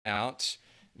out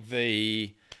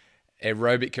the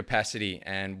aerobic capacity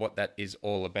and what that is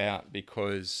all about,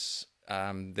 because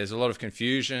there's a lot of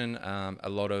confusion, a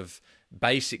lot of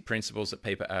basic principles that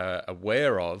people are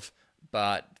aware of,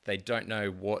 but they don't know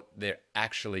what they're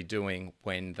actually doing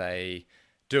when they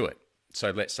do it.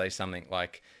 So let's say something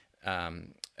like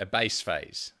a base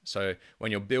phase. So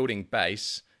when you're building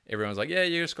base, everyone's like, yeah,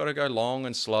 you just got to go long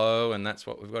and slow, and that's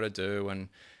what we've got to do, and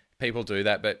people do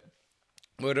that. But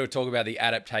we're going to talk about the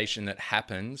adaptation that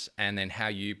happens and then how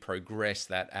you progress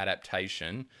that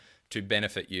adaptation to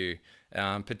benefit you.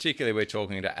 Particularly, we're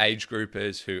talking to age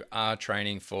groupers who are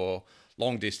training for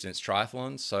long distance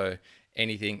triathlons. So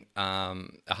anything, a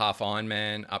half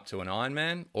Ironman up to an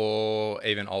Ironman, or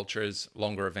even ultras,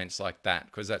 longer events like that,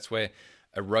 because that's where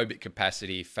aerobic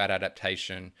capacity, fat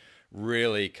adaptation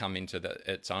really come into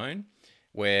its own,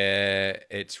 where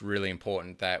it's really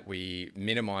important that we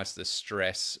minimize the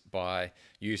stress by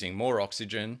using more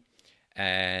oxygen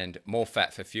and more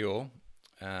fat for fuel,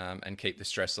 and keep the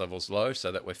stress levels low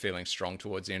so that we're feeling strong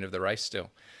towards the end of the race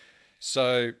still.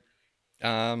 So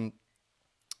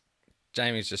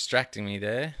Jamie's distracting me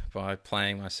there by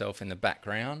playing myself in the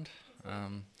background,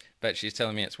 but she's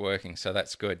telling me it's working, so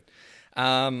that's good.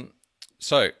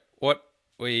 So what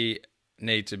we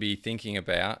need to be thinking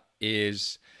about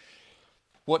is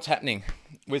what's happening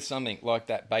with something like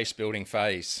that base building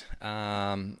phase.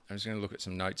 I'm just going to look at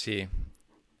some notes here.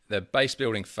 The base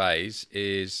building phase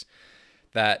is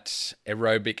that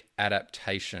aerobic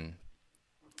adaptation.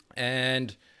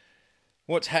 And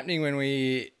what's happening when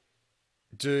we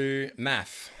do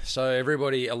MAF? So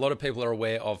a lot of people are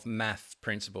aware of MAF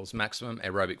principles, maximum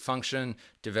aerobic function,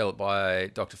 developed by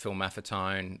Dr. Phil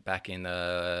Maffetone back in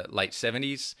the late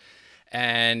 70s.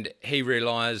 And he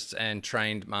realized and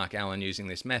trained Mark Allen using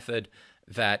this method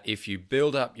that if you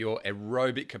build up your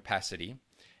aerobic capacity,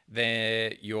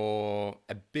 then your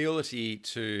ability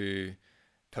to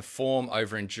perform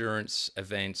over endurance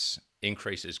events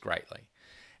increases greatly.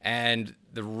 And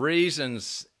the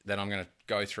reasons that I'm going to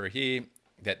go through here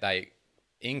that they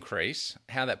increase,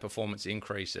 how that performance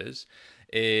increases,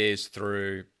 is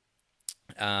through,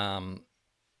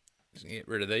 get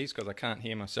rid of these because I can't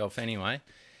hear myself anyway.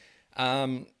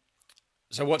 So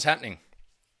what's happening?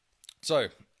 So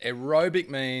aerobic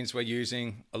means we're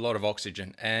using a lot of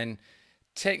oxygen, and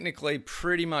technically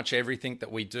pretty much everything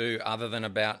that we do other than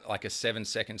about like a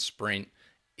 7-second sprint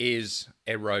is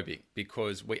aerobic,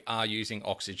 because we are using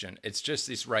oxygen. It's just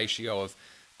this ratio of,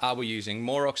 are we using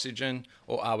more oxygen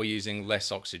or are we using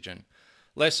less oxygen?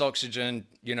 Less oxygen,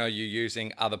 you're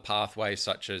using other pathways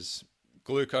such as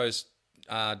glucose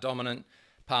dominant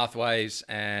pathways,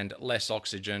 and less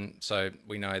oxygen. So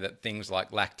we know that things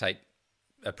like lactate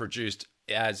are produced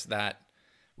as that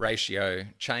ratio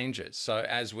changes. So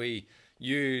as we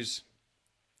use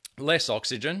less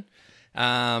oxygen,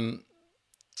 oh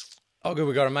good,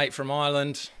 we got a mate from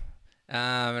Ireland,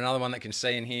 another one that can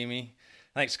see and hear me.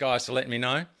 Thanks guys for letting me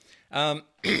know.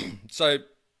 So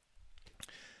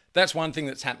that's one thing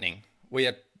that's happening. We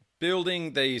are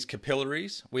building these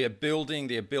capillaries. We are building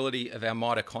the ability of our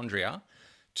mitochondria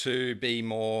to be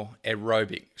more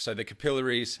aerobic. So the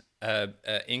capillaries are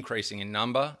increasing in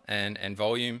number and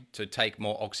volume to take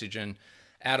more oxygen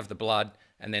out of the blood,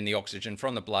 and then the oxygen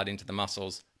from the blood into the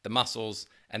muscles,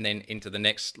 and then into the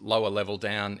next lower level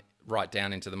down, right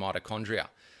down into the mitochondria.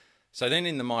 So then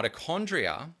in the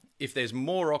mitochondria, if there's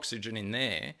more oxygen in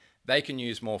there, they can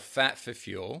use more fat for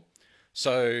fuel.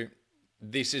 So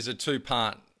this is a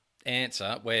two-part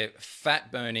answer where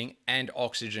fat burning and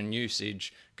oxygen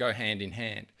usage go hand in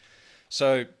hand.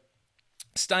 So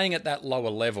staying at that lower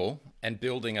level and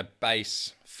building a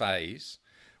base phase,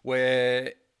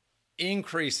 we're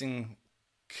increasing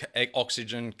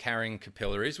oxygen carrying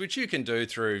capillaries, which you can do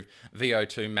through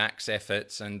VO2 max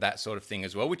efforts and that sort of thing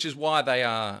as well, which is why they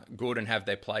are good and have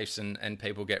their place, and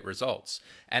people get results,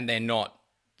 and they're not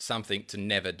something to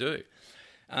never do.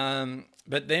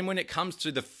 But then when it comes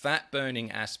to the fat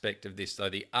burning aspect of this, though,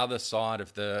 the other side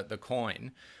of the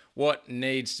coin, what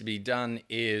needs to be done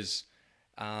is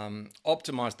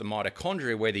optimize the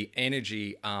mitochondria where the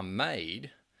energy are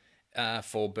made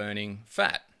for burning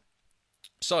fat.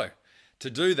 So to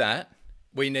do that,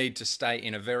 we need to stay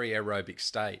in a very aerobic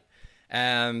state.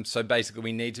 So basically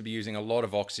we need to be using a lot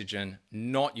of oxygen,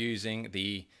 not using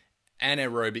the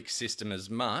anaerobic system as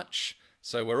much.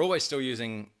 So we're always still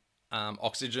using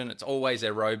oxygen. It's always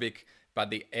aerobic,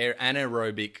 but the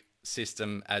anaerobic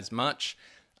system as much,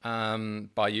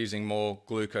 by using more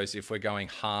glucose if we're going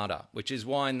harder, which is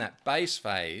why in that base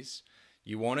phase,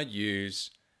 you want to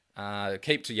use,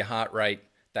 keep to your heart rate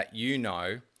that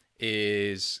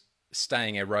is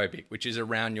staying aerobic, which is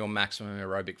around your maximum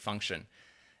aerobic function.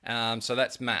 So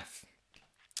that's MAF.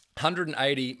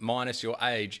 180 minus your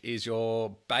age is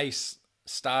your base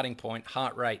starting point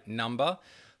heart rate number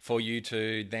for you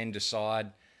to then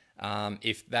decide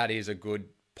if that is a good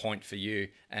point for you.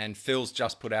 And Phil's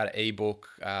just put out an ebook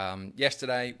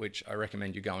yesterday, which I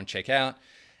recommend you go and check out.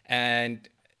 And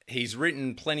he's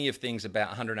written plenty of things about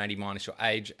 180 minus your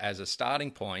age as a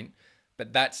starting point,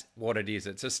 but that's what it is.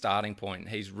 It's a starting point.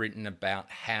 He's written about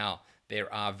how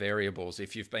there are variables.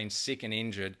 If you've been sick and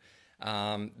injured,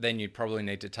 then you probably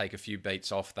need to take a few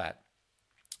beats off that.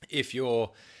 If you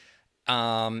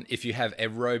have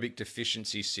aerobic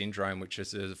deficiency syndrome, which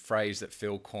is a phrase that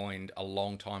Phil coined a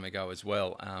long time ago as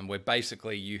well, where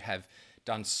basically you have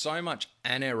done so much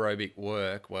anaerobic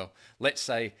work. Well, let's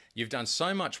say you've done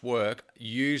so much work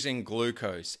using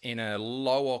glucose in a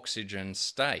low oxygen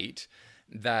state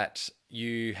that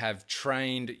you have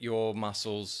trained your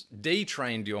muscles,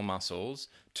 detrained your muscles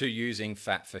to using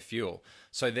fat for fuel.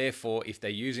 So therefore, if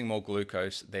they're using more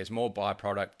glucose, there's more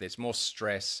byproduct, there's more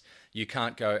stress, you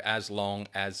can't go as long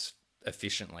as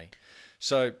efficiently.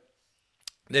 So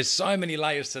there's so many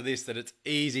layers to this that it's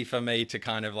easy for me to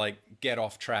kind of like get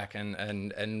off track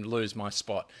and lose my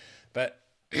spot. But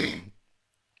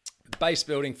base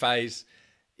building phase,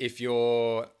 if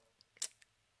you're,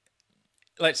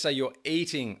 let's say you're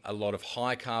eating a lot of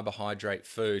high carbohydrate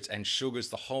foods and sugars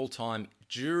the whole time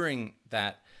during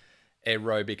that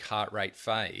aerobic heart rate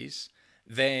phase,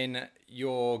 then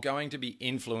you're going to be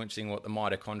influencing what the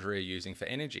mitochondria are using for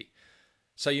energy.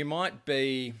 So you might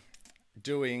be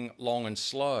doing long and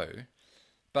slow,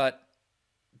 but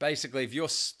basically if you're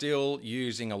still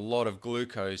using a lot of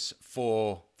glucose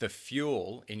for the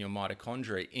fuel in your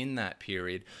mitochondria in that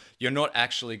period, you're not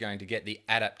actually going to get the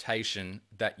adaptation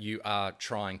that you are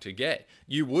trying to get.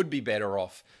 You would be better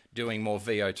off doing more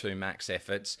VO2 max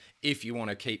efforts if you want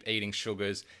to keep eating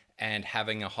sugars and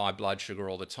having a high blood sugar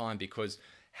all the time, because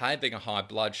having a high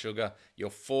blood sugar, you're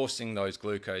forcing those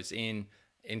glucose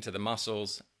into the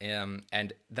muscles,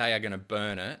 and they are going to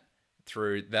burn it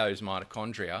through those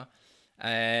mitochondria,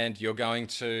 and you're going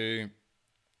to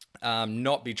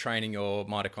not be training your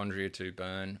mitochondria to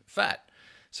burn fat.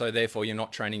 So therefore, you're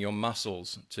not training your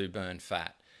muscles to burn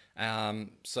fat.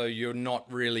 So you're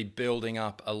not really building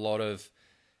up a lot of,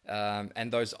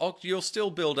 and those, you'll still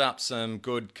build up some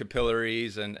good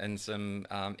capillaries and some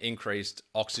increased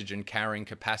oxygen carrying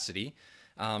capacity.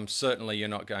 Certainly you're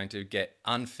not going to get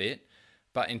unfit,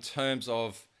 but in terms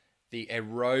of the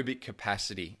aerobic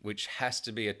capacity, which has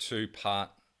to be a two-part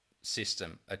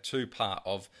system, a two-part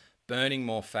of burning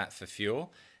more fat for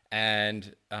fuel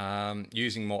and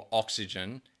using more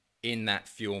oxygen in that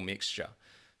fuel mixture.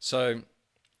 So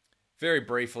very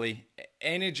briefly,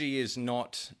 energy is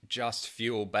not just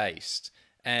fuel-based,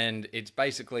 and it's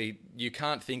basically, you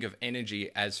can't think of energy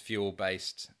as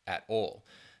fuel-based at all.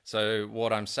 So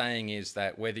what I'm saying is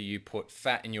that whether you put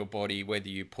fat in your body, whether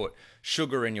you put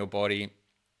sugar in your body,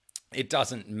 it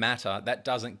doesn't matter. That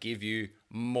doesn't give you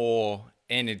more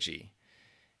energy.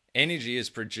 Energy is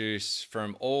produced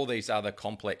from all these other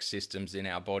complex systems in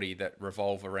our body that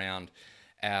revolve around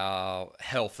our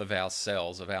health of our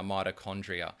cells, of our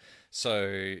mitochondria. So,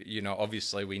 you know,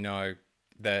 obviously we know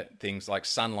that things like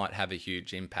sunlight have a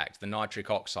huge impact. The nitric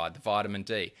oxide, the vitamin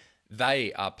D,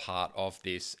 they are part of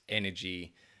this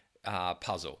energy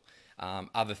puzzle.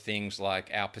 Other things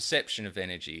like our perception of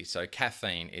energy. So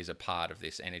caffeine is a part of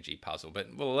this energy puzzle.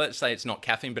 But, well, let's say it's not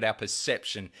caffeine, but our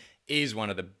perception is one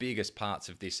of the biggest parts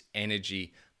of this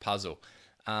energy puzzle.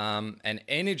 And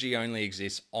energy only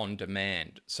exists on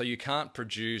demand. So you can't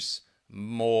produce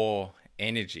more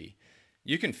energy.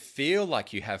 You can feel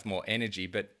like you have more energy,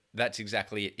 but that's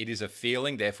exactly it. It is a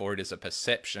feeling, therefore it is a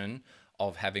perception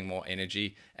of having more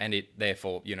energy. And it,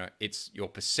 therefore, you know, it's your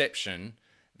perception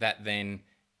that then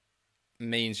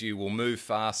means you will move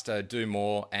faster, do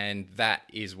more, and that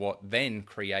is what then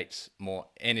creates more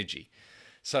energy.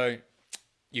 So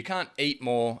you can't eat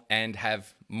more and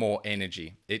have more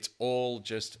energy. It's all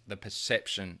just the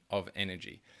perception of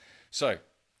energy. So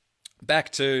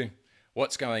back to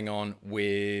what's going on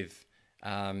with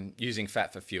using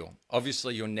fat for fuel.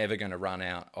 Obviously, you're never going to run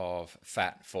out of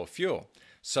fat for fuel.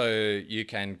 So you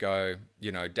can go,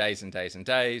 you know, days and days and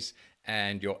days,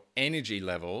 and your energy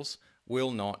levels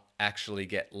will not actually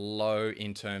get low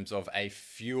in terms of a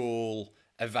fuel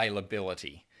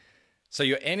availability. So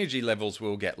your energy levels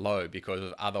will get low because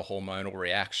of other hormonal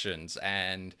reactions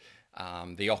and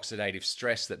the oxidative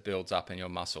stress that builds up in your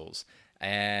muscles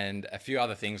and a few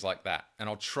other things like that. And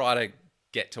I'll try to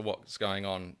get to what's going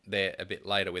on there a bit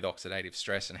later with oxidative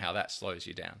stress and how that slows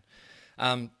you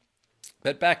down.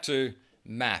 But back to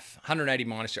MAF, 180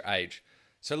 minus your age.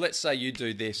 So let's say you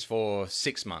do this for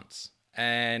 6 months.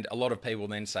 And a lot of people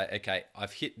then say, okay,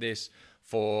 I've hit this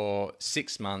for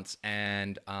 6 months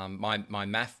and my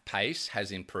MAF pace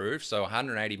has improved. So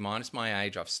 180 minus my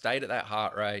age, I've stayed at that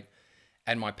heart rate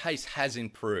and my pace has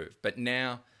improved, but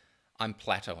now I'm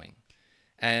plateauing.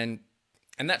 And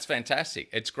that's fantastic.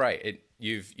 It's great.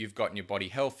 You've gotten your body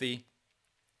healthy.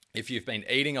 If you've been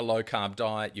eating a low carb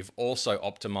diet, you've also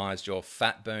optimized your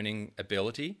fat burning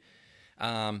ability,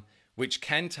 which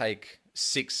can take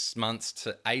 6 months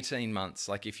to 18 months.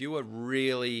 Like if you were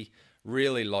really,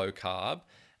 really low carb,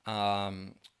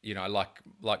 you know,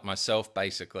 like myself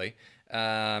basically,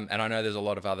 and I know there's a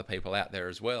lot of other people out there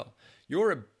as well,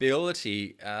 your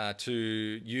ability to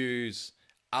use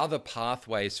other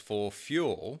pathways for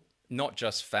fuel, not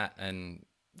just fat and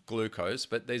glucose,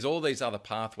 but there's all these other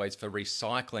pathways for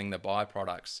recycling the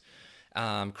byproducts,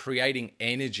 creating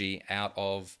energy out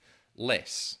of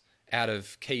less, out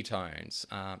of ketones,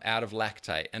 out of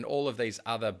lactate, and all of these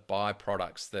other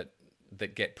byproducts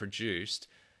that get produced.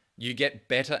 You get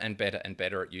better and better and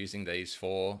better at using these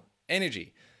for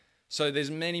energy. So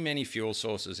there's many fuel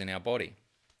sources in our body,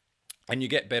 and you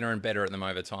get better and better at them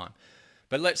over time.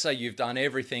 But let's say you've done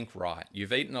everything right.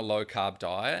 You've eaten a low carb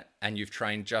diet and you've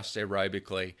trained just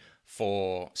aerobically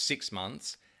for 6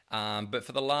 months. But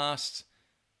for the last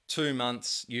 2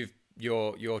 months,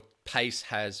 your pace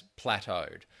has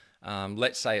plateaued.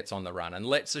 Let's say it's on the run, and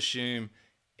let's assume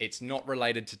it's not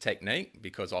related to technique,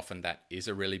 because often that is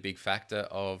a really big factor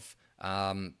of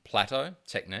plateau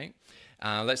technique.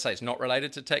 Let's say it's not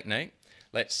related to technique.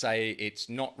 Let's say it's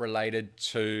not related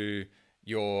to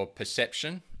your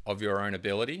perception of your own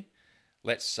ability.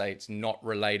 Let's say it's not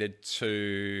related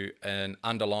to an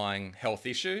underlying health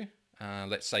issue.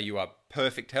 Let's say you are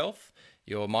perfect health.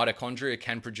 Your mitochondria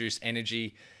can produce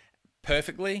energy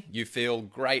perfectly. You feel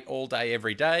great all day,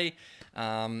 every day.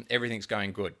 Everything's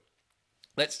going good.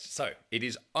 So it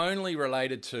is only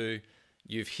related to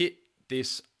you've hit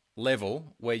this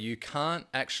level where you can't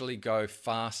actually go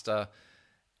faster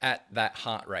at that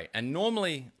heart rate. And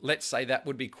normally, let's say that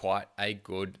would be quite a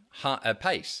good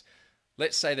pace.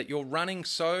 Let's say that you're running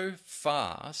so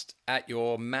fast at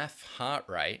your MAF heart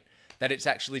rate that it's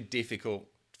actually difficult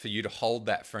for you to hold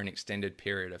that for an extended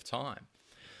period of time.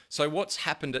 So what's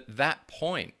happened at that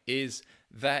point is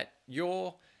that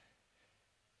your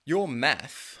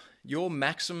MAF, your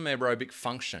maximum aerobic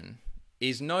function,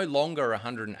 is no longer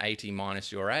 180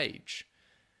 minus your age,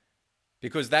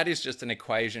 because that is just an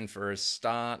equation for a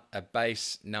start, a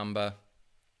base number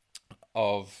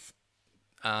of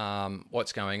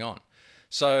what's going on.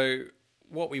 So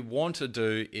what we want to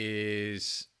do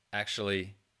is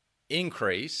actually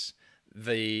increase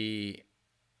the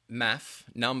MAF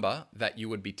number that you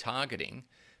would be targeting,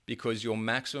 because your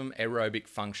maximum aerobic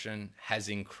function has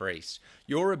increased.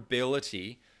 Your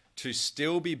ability to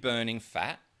still be burning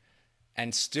fat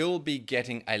and still be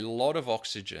getting a lot of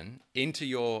oxygen into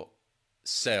your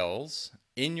cells,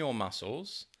 in your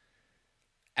muscles,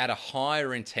 at a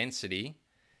higher intensity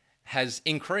has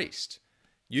increased.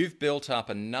 You've built up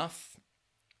enough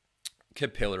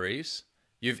capillaries,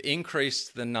 you've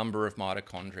increased the number of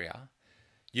mitochondria,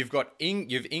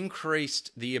 you've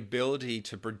increased the ability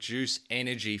to produce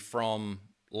energy from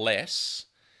less,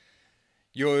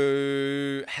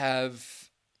 you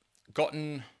have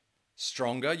gotten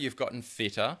stronger, you've gotten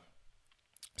fitter,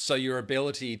 so your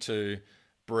ability to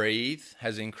breathe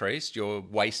has increased. You're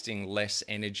wasting less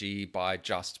energy by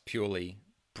just purely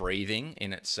breathing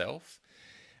in itself.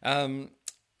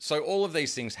 So all of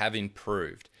these things have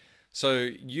improved. So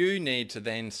you need to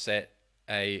then set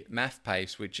a MAF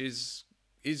pace which is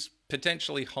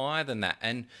potentially higher than that.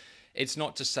 And it's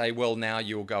not to say, well, now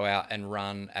you'll go out and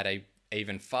run at a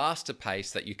even faster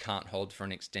pace that you can't hold for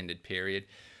an extended period.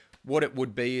 What it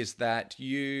would be is that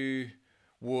you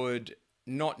would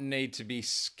not need to be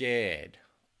scared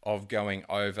of going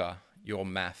over your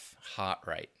MAF heart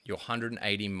rate, your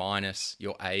 180 minus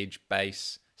your age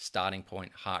base starting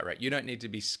point heart rate. You don't need to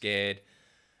be scared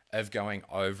of going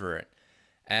over it.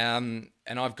 And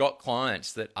I've got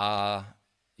clients that are,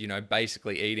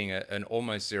 basically eating an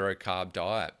almost zero carb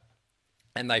diet,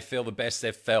 and they feel the best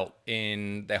they've felt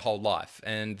in their whole life.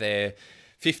 And they're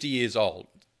 50 years old.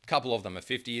 A couple of them are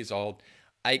 50 years old.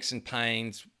 Aches and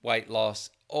pains, weight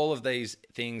loss, all of these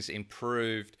things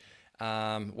improved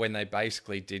when they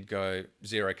basically did go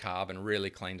zero carb and really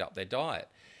cleaned up their diet.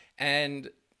 And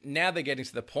now they're getting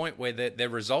to the point where their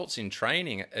results in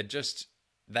training are just,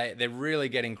 they're really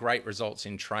getting great results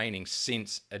in training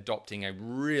since adopting a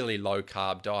really low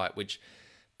carb diet, which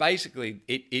basically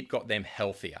it got them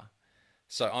healthier.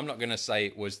 So I'm not going to say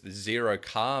it was the zero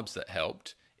carbs that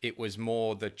helped. It was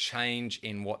more the change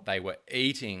in what they were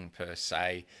eating per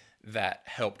se that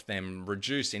helped them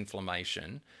reduce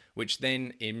inflammation, which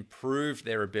then improved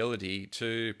their ability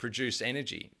to produce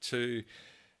energy,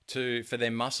 for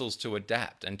their muscles to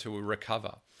adapt and to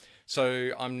recover.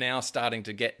 So I'm now starting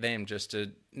to get them just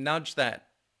to nudge that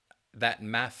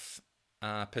MAF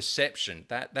perception,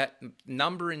 that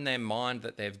number in their mind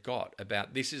that they've got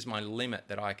about, this is my limit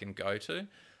that I can go to.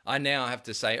 I now have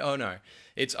to say, oh no,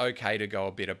 it's okay to go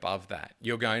a bit above that.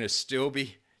 You're going to still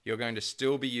be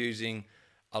using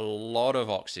a lot of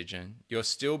oxygen. You'll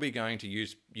still be going to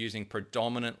using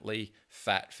predominantly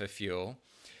fat for fuel.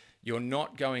 You're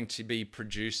not going to be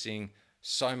producing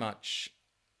so much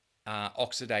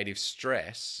oxidative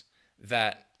stress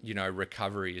that,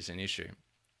 recovery is an issue.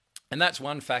 And that's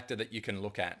one factor that you can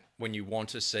look at when you want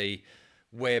to see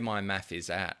where my MAF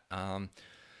is at.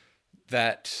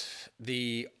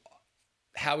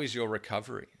 How is your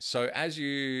recovery? So as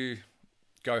you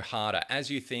go harder,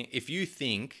 if you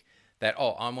think that,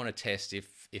 oh, I want to test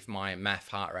if my MAF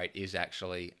heart rate is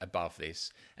actually above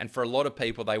this. And for a lot of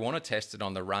people, they want to test it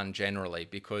on the run generally,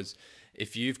 because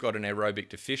if you've got an aerobic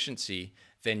deficiency,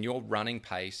 then your running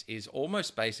pace is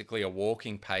almost basically a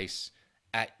walking pace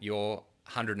at your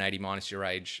 180 minus your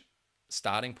age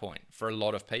starting point for a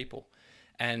lot of people.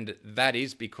 And that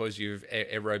is because you're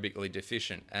aerobically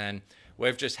deficient. And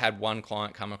we've just had one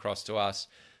client come across to us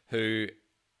who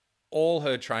all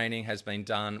her training has been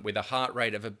done with a heart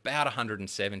rate of about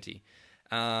 170.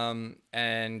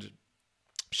 And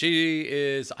she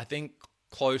is, I think,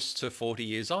 close to 40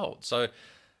 years old. So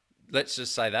let's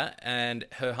just say that. And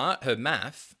her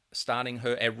MAF, starting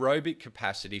her aerobic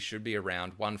capacity, should be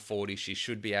around 140. She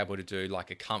should be able to do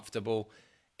like a comfortable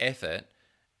effort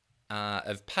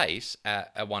of pace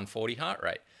at a 140 heart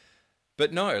rate.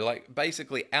 But no, like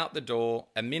basically out the door,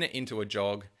 a minute into a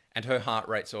jog, and her heart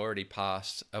rate's already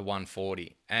past a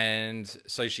 140. And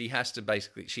so she has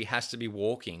to be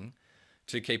walking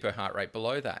to keep her heart rate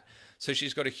below that. So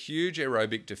she's got a huge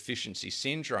aerobic deficiency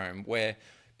syndrome where,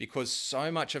 because so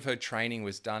much of her training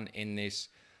was done in this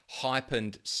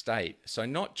heightened state, so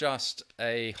not just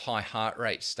a high heart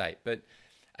rate state, but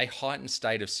a heightened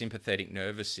state of sympathetic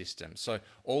nervous system. So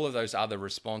all of those other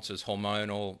responses,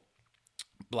 hormonal,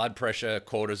 blood pressure,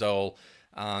 cortisol,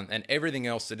 and everything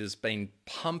else that has been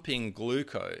pumping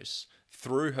glucose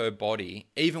through her body,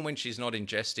 even when she's not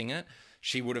ingesting it,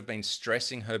 she would have been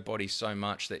stressing her body so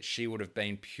much that she would have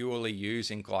been purely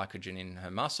using glycogen in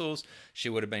her muscles. She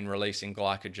would have been releasing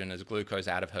glycogen as glucose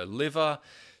out of her liver.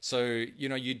 So,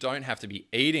 you don't have to be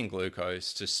eating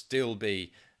glucose to still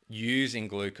be using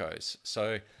glucose.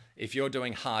 So if you're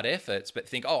doing hard efforts, but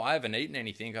think, oh, I haven't eaten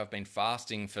anything, I've been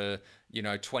fasting for,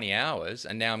 20 hours,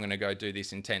 and now I'm going to go do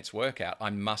this intense workout, I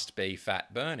must be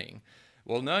fat burning.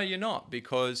 Well, no, you're not,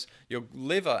 because your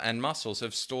liver and muscles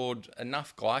have stored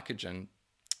enough glycogen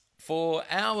for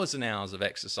hours and hours of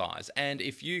exercise. And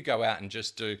if you go out and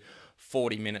just do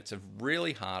 40 minutes of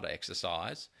really hard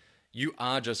exercise, you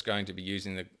are just going to be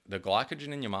using the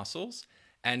glycogen in your muscles.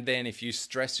 And then if you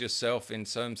stress yourself in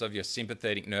terms of your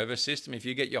sympathetic nervous system, if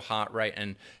you get your heart rate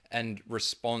and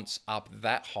response up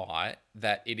that high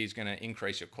that it is going to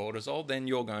increase your cortisol, then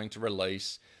you're going to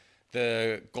release,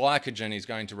 the glycogen is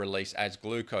going to release as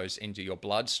glucose into your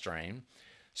bloodstream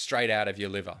straight out of your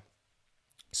liver.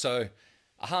 So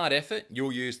a hard effort,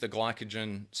 you'll use the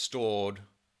glycogen stored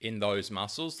in those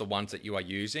muscles, the ones that you are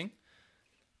using,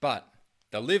 but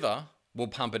the liver will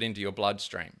pump it into your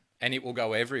bloodstream and it will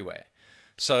go everywhere.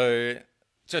 So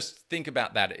just think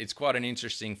about that. It's quite an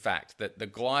interesting fact that the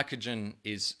glycogen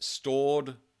is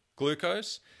stored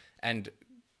glucose, and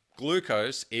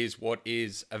glucose is what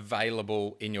is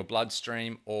available in your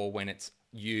bloodstream, or when it's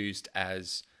used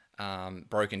as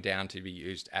broken down to be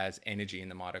used as energy in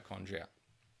the mitochondria.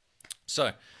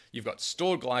 So you've got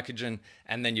stored glycogen,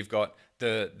 and then you've got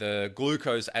the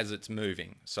glucose as it's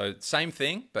moving. So same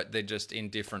thing, but they're just in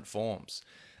different forms.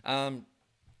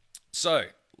 So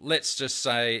let's just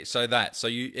say, so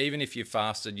you, even if you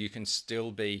fasted, you can still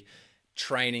be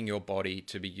training your body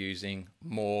to be using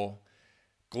more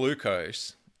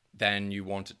glucose than you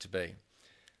want it to be.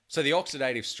 So the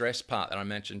oxidative stress part that I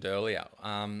mentioned earlier,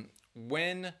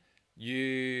 when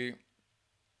you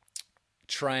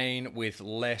train with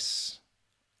less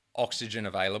oxygen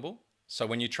available, so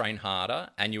when you train harder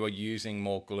and you are using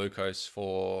more glucose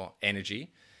for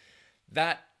energy,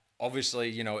 that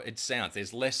obviously,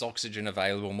 there's less oxygen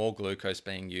available, more glucose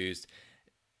being used.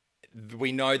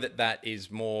 We know that is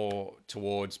more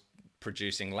towards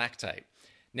producing lactate.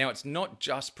 Now, it's not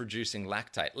just producing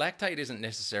lactate. Lactate isn't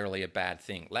necessarily a bad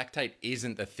thing. Lactate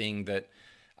isn't the thing that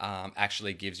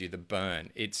actually gives you the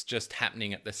burn. It's just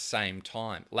happening at the same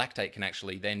time. Lactate can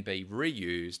actually then be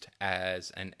reused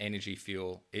as an energy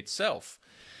fuel itself.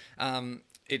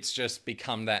 It's just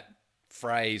become that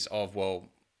phrase of, well,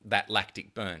 that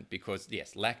lactic burn, because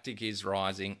yes, lactic is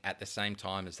rising at the same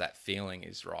time as that feeling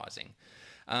is rising.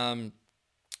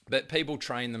 But people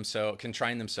can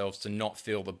train themselves to not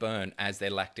feel the burn as their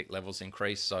lactic levels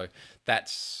increase. So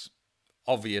that's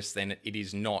obvious then it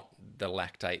is not the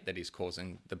lactate that is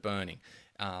causing the burning.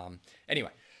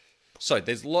 Anyway, so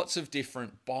there's lots of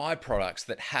different byproducts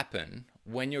that happen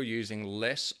when you're using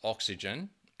less oxygen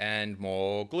and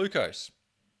more glucose.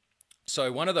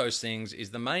 So one of those things is,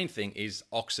 the main thing is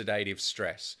oxidative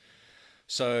stress.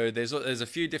 So there's a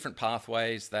few different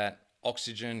pathways that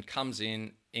oxygen comes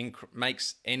in,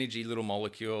 makes energy little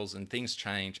molecules, and things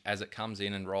change as it comes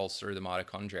in and rolls through the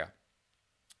mitochondria.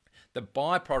 The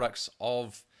byproducts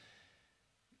of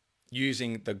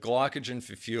using the glycogen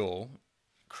for fuel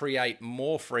create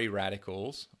more free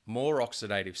radicals, more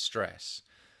oxidative stress.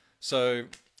 So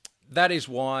that is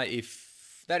why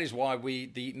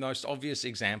the most obvious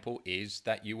example is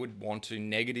that you would want to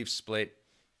negative split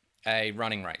a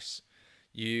running race.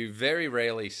 You very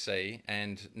rarely see,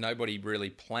 and nobody really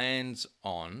plans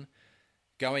on,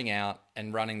 going out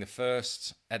and running the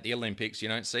first at the Olympics. You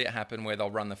don't see it happen where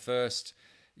they'll run the first,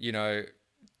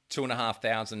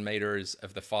 2,500 meters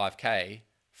of the 5K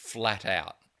flat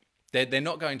out. They're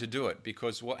not going to do it,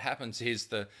 because what happens is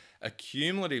the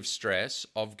accumulative stress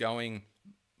of going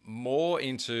more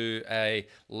into a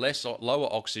lower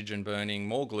oxygen burning,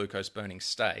 more glucose burning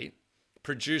state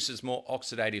produces more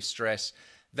oxidative stress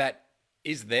that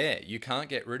is there. You can't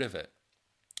get rid of it.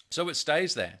 So it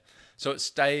stays there. So it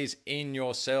stays in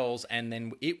your cells, and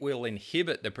then it will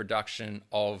inhibit the production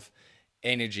of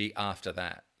energy after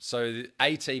that. So the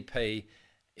ATP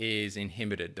is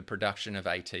inhibited, the production of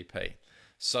ATP.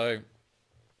 So,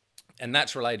 and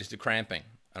that's related to cramping,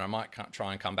 and I might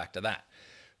try and come back to that.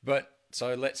 But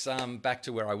so let's back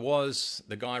to where I was,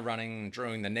 the guy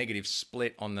doing the negative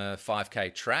split on the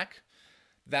 5K track.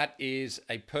 That is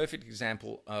a perfect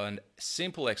example and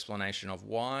simple explanation of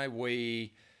why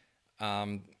we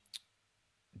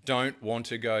don't want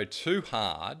to go too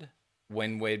hard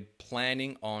when we're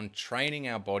planning on training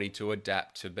our body to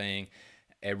adapt to being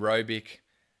aerobic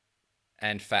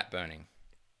and fat burning.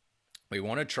 We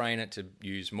want to train it to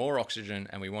use more oxygen,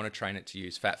 and we want to train it to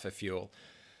use fat for fuel.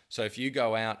 So if you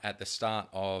go out at the start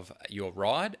of your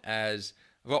ride, as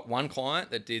I've got one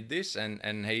client that did this,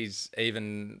 and he's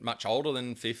even much older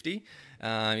than 50.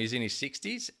 He's in his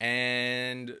 60s,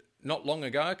 and not long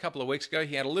ago, a couple of weeks ago,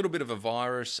 he had a little bit of a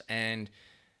virus, and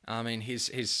his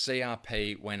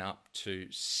CRP went up to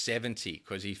 70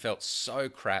 because he felt so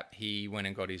crap. He went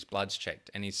and got his bloods checked,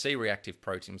 and his C-reactive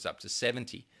protein was up to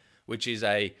 70, which is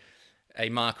a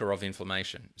marker of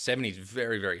inflammation. 70 is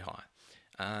very, very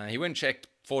high. He went and checked.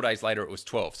 4 days later, it was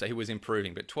 12, so he was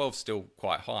improving, but 12 is still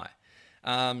quite high.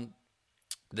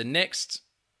 The next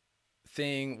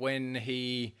thing, when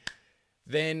he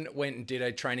then went and did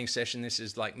a training session, this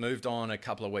is like moved on a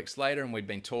couple of weeks later, and we'd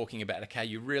been talking about, okay,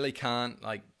 you really can't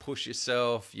like push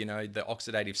yourself, the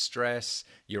oxidative stress,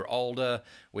 you're older,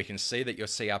 we can see that your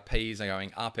CRPs are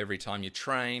going up every time you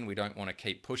train, we don't want to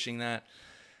keep pushing that.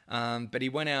 But he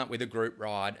went out with a group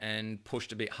ride and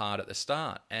pushed a bit hard at the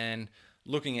start, and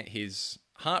looking at his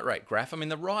heart rate graph,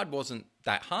 the ride wasn't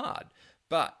that hard,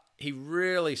 but he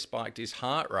really spiked his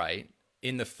heart rate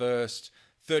in the first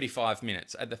 35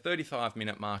 minutes. At the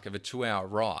 35-minute mark of a 2-hour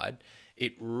ride,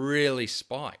 it really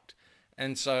spiked.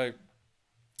 And so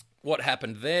what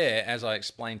happened there, as I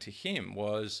explained to him,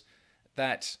 was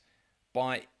that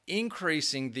by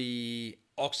increasing the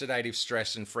oxidative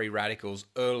stress and free radicals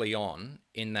early on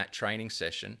in that training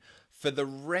session, for the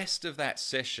rest of that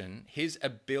session, his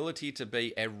ability to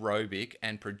be aerobic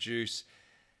and produce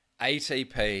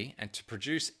ATP and to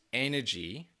produce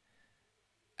energy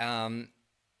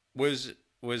was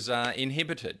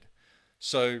inhibited.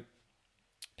 So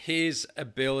his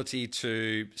ability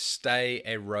to stay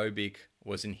aerobic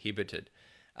was inhibited.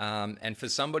 And for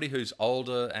somebody who's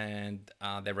older and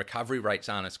their recovery rates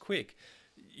aren't as quick,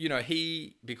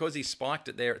 because he spiked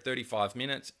it there at 35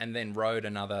 minutes and then rode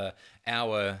another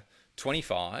hour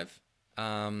 25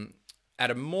 at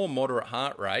a more moderate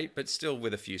heart rate, but still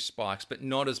with a few spikes, but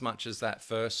not as much as that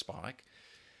first spike.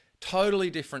 Totally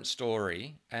different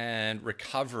story and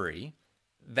recovery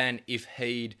than if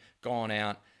he'd gone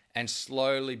out and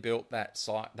slowly built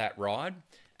that ride,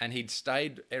 and he'd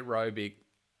stayed aerobic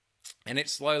and it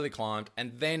slowly climbed,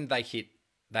 and then they hit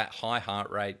that high heart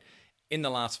rate in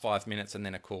the last 5 minutes and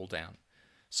then a cool down.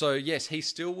 So yes, he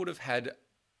still would have had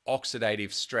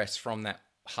oxidative stress from that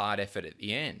hard effort at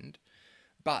the end.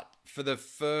 But for the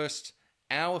first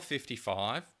hour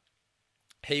 55,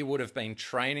 he would have been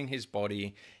training his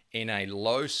body in a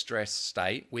low stress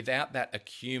state without that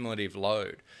accumulative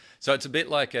load. So it's a bit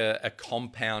like a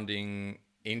compounding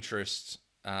interest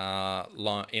in a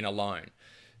loan,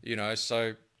 you know.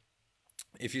 So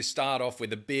if you start off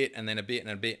with a bit and then a bit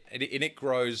and a bit, it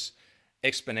grows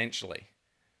exponentially.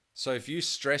 So if you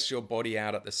stress your body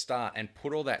out at the start and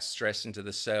put all that stress into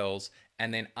the cells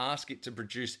and then ask it to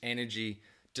produce energy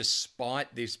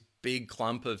despite this big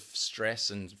clump of stress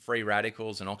and free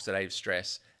radicals and oxidative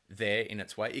stress there in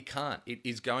its way, it can't. It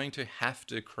is going to have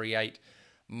to create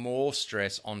more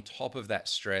stress on top of that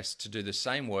stress to do the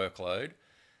same workload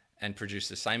and produce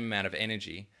the same amount of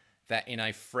energy that in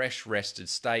a fresh, rested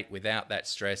state without that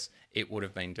stress, it would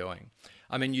have been doing.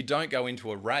 I mean, you don't go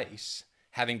into a race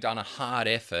having done a hard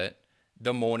effort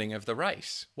the morning of the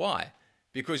race. Why?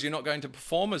 Because you're not going to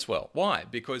perform as well. Why?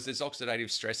 Because there's oxidative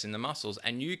stress in the muscles,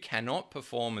 and you cannot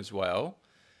perform as well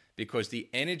because the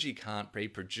energy can't be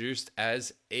produced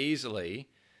as easily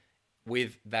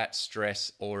with that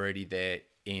stress already there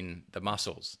in the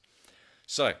muscles.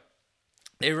 So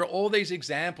there are all these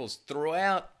examples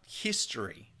throughout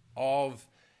history of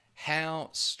how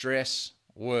stress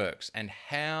works and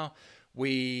how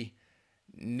we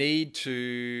need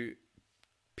to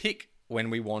pick when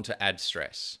we want to add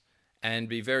stress and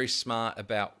be very smart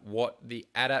about what the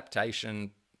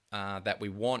adaptation that we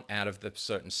want out of the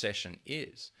certain session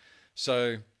is.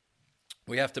 So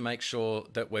we have to make sure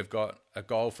that we've got a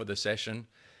goal for the session.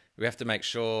 We have to make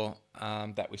sure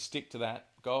that we stick to that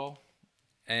goal.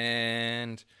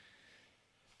 And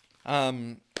I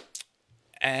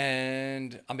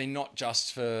mean, not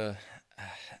just for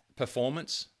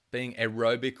performance, being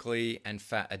aerobically and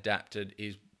fat adapted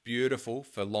is beautiful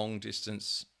for long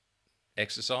distance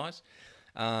exercise,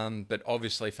 but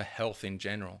obviously for health in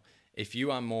general. If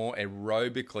you are more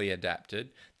aerobically adapted,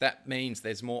 that means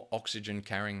there's more oxygen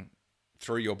carrying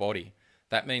through your body.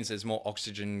 That means there's more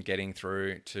oxygen getting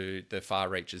through to the far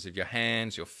reaches of your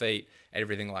hands, your feet,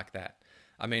 everything like that.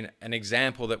 I mean, an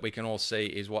example that we can all see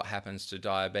is what happens to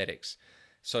diabetics.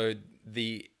 So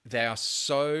they are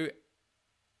so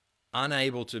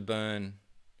unable to burn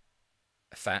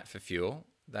fat for fuel.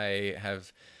 They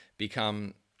have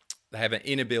an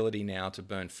inability now to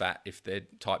burn fat if they're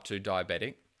type 2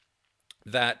 diabetic,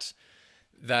 that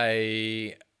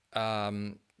they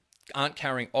aren't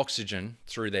carrying oxygen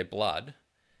through their blood.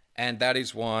 And that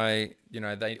is why, you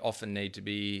know, they often need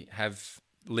to have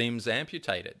limbs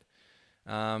amputated.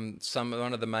 One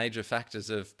of the major factors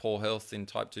of poor health in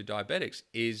type 2 diabetics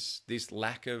is this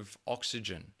lack of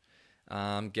oxygen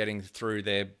getting through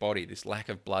their body, this lack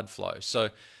of blood flow. So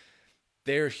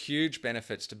there are huge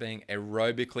benefits to being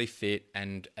aerobically fit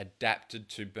and adapted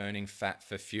to burning fat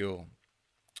for fuel.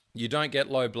 You don't get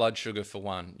low blood sugar for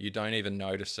one. You don't even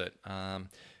notice it.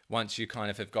 Once you kind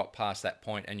of have got past that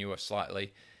point and you are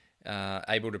slightly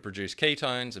able to produce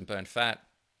ketones and burn fat,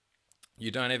 you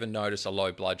don't even notice a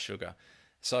low blood sugar.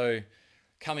 So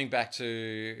coming back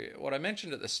to what I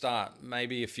mentioned at the start,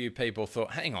 maybe a few people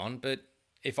thought, hang on, but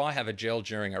if I have a gel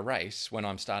during a race when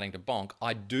I'm starting to bonk,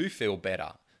 I do feel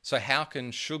better. So how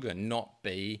can sugar not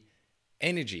be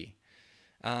energy?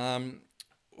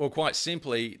 Well, quite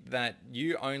simply, that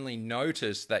you only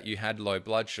noticed that you had low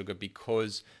blood sugar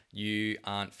because you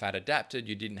aren't fat adapted,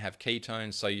 you didn't have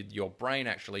ketones, so your brain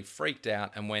actually freaked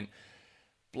out and went,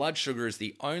 blood sugar is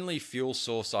the only fuel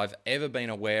source I've ever been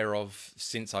aware of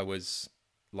since I was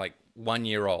like 1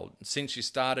 year old. Since you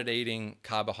started eating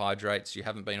carbohydrates, you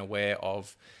haven't been aware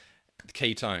of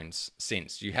ketones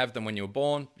since. You have them when you were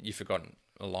born, you've forgotten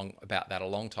about that a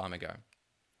long time ago.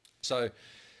 So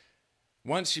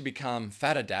once you become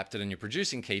fat adapted and you're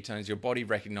producing ketones, your body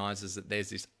recognizes that there's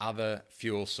this other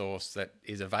fuel source that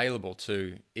is available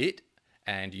to it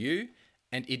and you,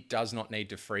 and it does not need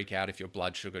to freak out if your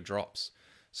blood sugar drops.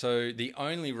 So the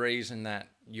only reason that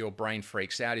your brain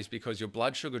freaks out is because your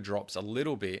blood sugar drops a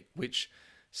little bit, which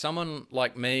someone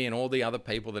like me and all the other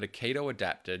people that are keto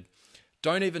adapted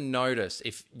don't even notice.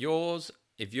 If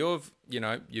you've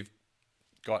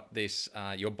got this,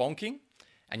 you're bonking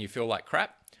and you feel like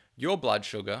crap, your blood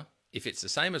sugar, if it's the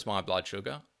same as my blood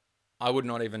sugar, I would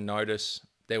not even notice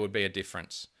there would be a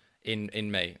difference in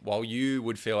me, while you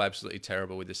would feel absolutely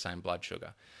terrible with the same blood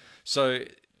sugar. So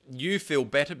you feel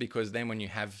better because then when you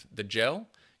have the gel,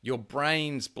 your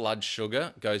brain's blood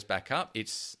sugar goes back up.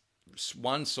 It's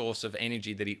one source of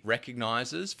energy that it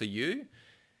recognizes for you,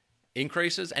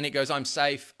 increases, and it goes, I'm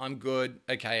safe, I'm good,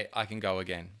 okay, I can go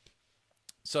again.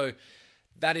 So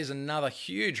that is another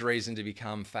huge reason to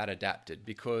become fat adapted,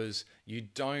 because you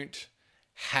don't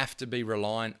have to be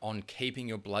reliant on keeping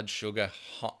your blood sugar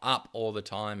up all the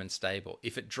time and stable.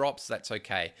 If it drops, that's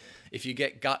okay. If you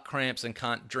get gut cramps and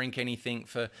can't drink anything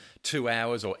for 2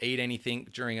 hours or eat anything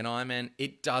during an Ironman,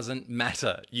 it doesn't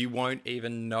matter. You won't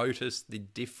even notice the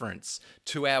difference.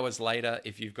 2 hours later,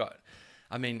 if you've got,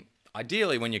 I mean,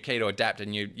 ideally when you're keto adapted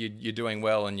and you're doing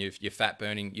well and you're fat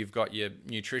burning, you've got your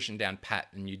nutrition down pat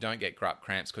and you don't get gut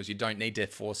cramps because you don't need to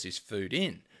force this food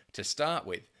in to start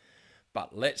with.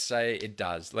 But let's say it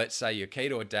does. Let's say you're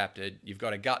keto adapted, you've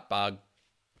got a gut bug,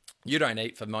 you don't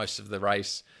eat for most of the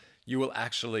race, you will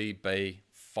actually be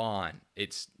fine.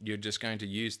 You're just going to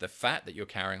use the fat that you're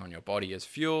carrying on your body as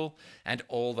fuel, and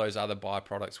all those other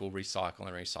byproducts will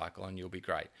recycle and you'll be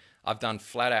great. I've done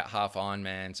flat out half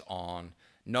Ironmans on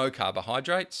no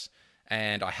carbohydrates,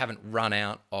 and I haven't run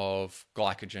out of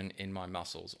glycogen in my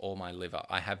muscles or my liver.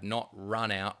 I have not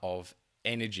run out of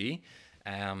energy,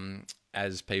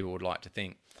 as people would like to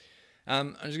think.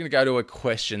 I'm just going to go to a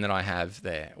question that I have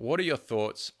there. What are your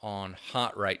thoughts on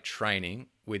heart rate training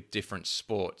with different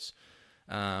sports?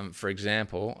 For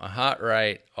example, a heart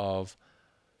rate of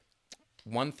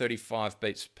 135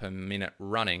 beats per minute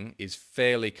running is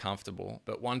fairly comfortable,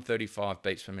 but 135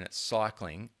 beats per minute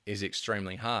cycling is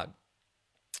extremely hard.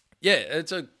 Yeah,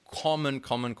 it's a common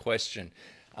question.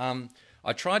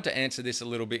 I tried to answer this a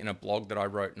little bit in a blog that I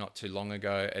wrote not too long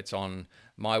ago. It's on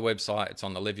my website. It's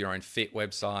on the Live Your Own Fit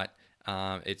website.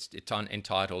 It's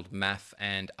entitled MAF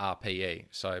and RPE,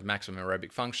 so maximum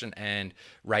aerobic function and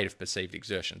rate of perceived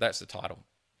exertion. That's the title.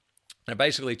 And I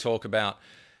basically talk about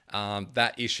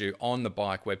that issue on the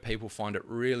bike where people find it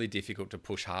really difficult to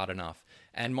push hard enough.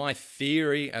 And my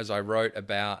theory, as I wrote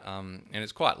about, and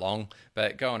it's quite long,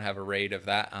 but go and have a read of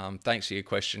that. Thanks for your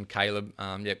question, Caleb.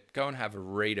 Yeah, go and have a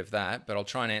read of that, but I'll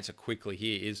try and answer quickly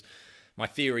here. Is my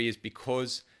theory is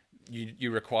because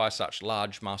you require such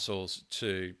large muscles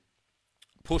to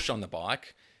push on the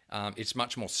bike, it's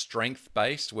much more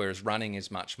strength-based, whereas running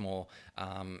is much more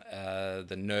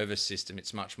the nervous system.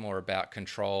 It's much more about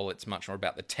control. It's much more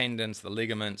about the tendons, the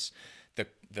ligaments,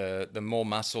 the more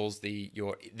muscles,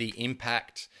 the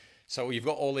impact. So you've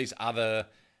got all these other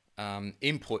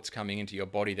inputs coming into your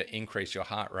body that increase your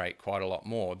heart rate quite a lot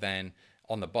more than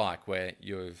on the bike, where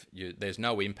there's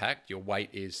no impact. Your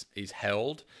weight is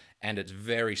held, and it's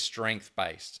very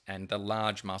strength-based, and the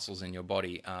large muscles in your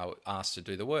body are asked to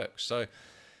do the work. So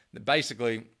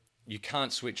basically, you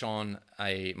can't switch on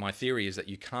my theory is that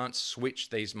you can't switch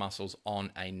these muscles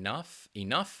on enough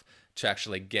to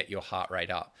actually get your heart rate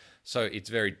up. So it's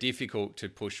very difficult to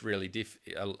push really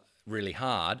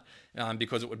hard,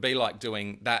 because it would be like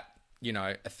doing that,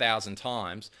 1,000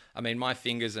 times. I mean, my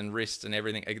fingers and wrists and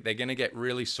everything, they're going to get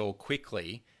really sore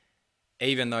quickly,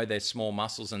 even though they're small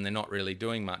muscles and they're not really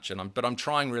doing much. But I'm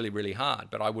trying really, really hard,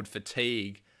 but I would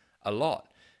fatigue a lot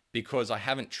because I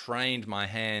haven't trained my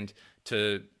hand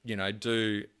to,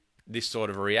 do this sort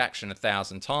of a reaction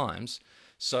 1,000 times.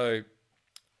 So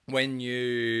when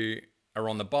you are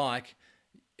on the bike,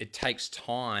 it takes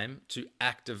time to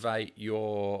activate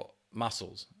your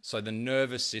muscles. So the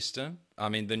nervous system,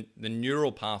 the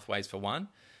neural pathways for one.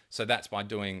 So that's by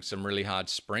doing some really hard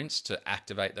sprints to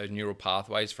activate those neural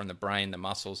pathways from the brain, the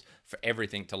muscles, for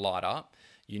everything to light up.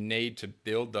 You need to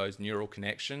build those neural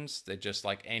connections. They're just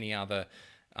like any other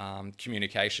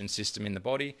communication system in the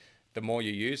body. The more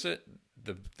you use it,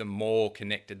 the more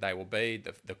connected they will be,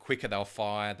 the quicker they'll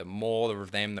fire, the more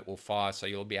of them that will fire, so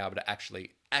you'll be able to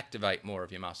actually activate more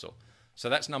of your muscle. So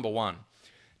that's number one.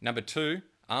 Number two,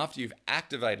 after you've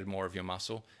activated more of your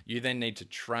muscle, you then need to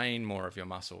train more of your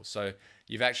muscle. So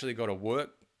you've actually got to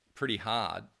work pretty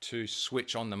hard to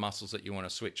switch on the muscles that you want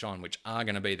to switch on, which are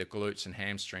going to be the glutes and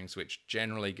hamstrings, which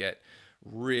generally get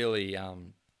really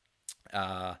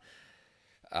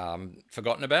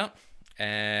forgotten about,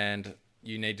 and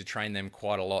you need to train them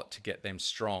quite a lot to get them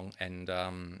strong. And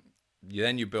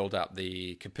then you build up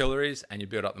the capillaries and you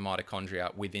build up the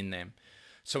mitochondria within them.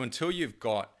 So until you've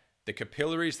got the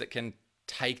capillaries that can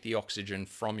take the oxygen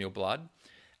from your blood,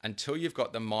 until you've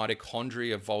got the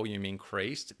mitochondria volume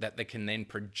increased, that they can then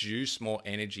produce more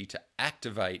energy to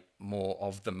activate more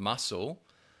of the muscle,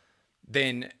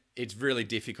 then it's really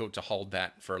difficult to hold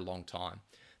that for a long time.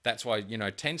 That's why,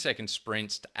 10-second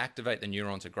sprints to activate the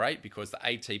neurons are great, because the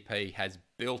ATP has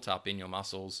built up in your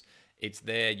muscles. It's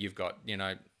there. You've got,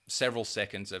 several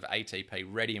seconds of ATP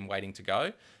ready and waiting to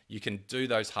go. You can do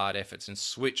those hard efforts and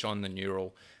switch on the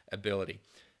neural ability.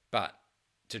 But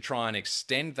to try and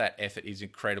extend that effort is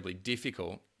incredibly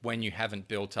difficult when you haven't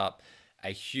built up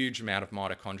a huge amount of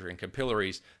mitochondria and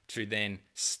capillaries to then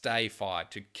stay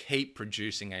fired, to keep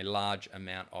producing a large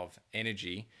amount of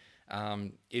energy,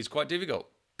 is quite difficult.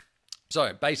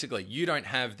 So basically, you don't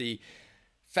have the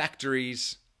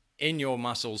factories in your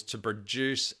muscles to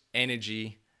produce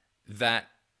energy that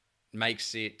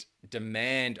makes it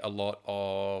demand a lot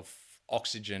of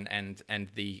oxygen and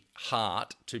the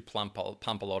heart to pump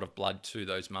a lot of blood to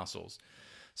those muscles.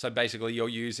 So basically you're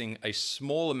using a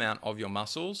small amount of your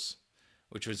muscles,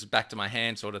 which was back to my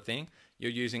hand sort of thing.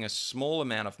 You're using a small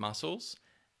amount of muscles,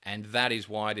 and that is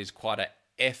why it is quite an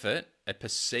effort, a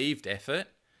perceived effort,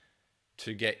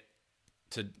 to get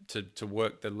to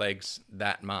work the legs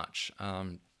that much,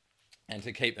 and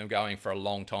to keep them going for a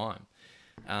long time.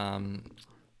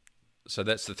 So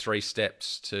that's the 3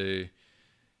 steps to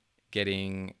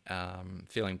getting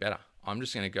feeling better. I'm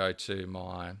just going to go to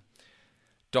my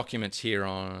documents here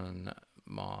on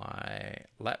my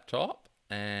laptop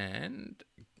and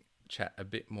chat a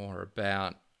bit more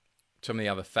about some of the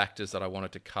other factors that I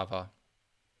wanted to cover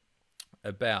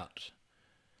about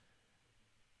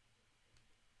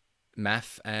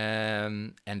MAF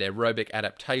and aerobic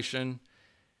adaptation,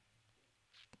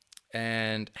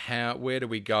 and where do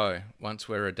we go once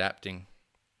we're adapting.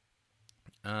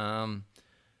 I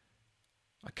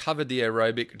covered the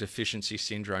aerobic deficiency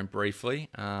syndrome briefly,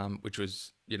 which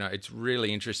was, it's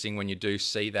really interesting when you do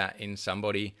see that in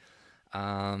somebody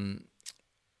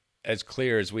as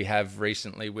clear as we have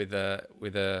recently with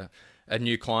a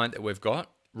new client that we've got.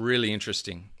 Really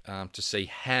interesting to see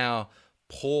how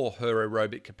poor her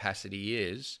aerobic capacity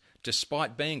is,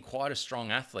 despite being quite a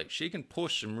strong athlete. She can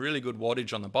push some really good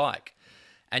wattage on the bike,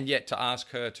 and yet to ask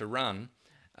her to run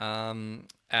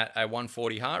at a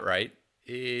 140 heart rate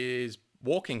is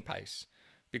walking pace,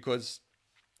 because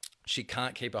she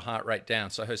can't keep her heart rate down.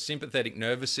 So her sympathetic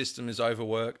nervous system is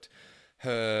overworked.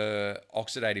 Her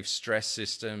oxidative stress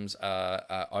systems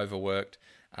are overworked.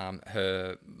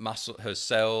 Her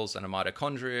cells and her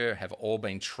mitochondria have all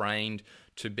been trained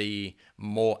to be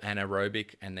more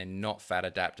anaerobic, and they're not fat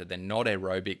adapted. They're not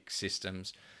aerobic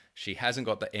systems. She hasn't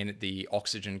got the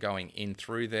oxygen going in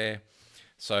through there.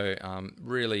 So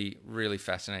really, really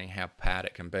fascinating how bad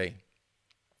it can be.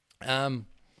 Now,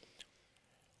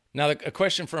 a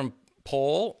question from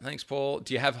Paul. Thanks, Paul.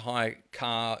 Do you have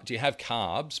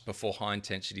carbs before high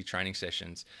intensity training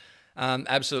sessions?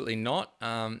 Absolutely not.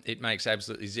 It makes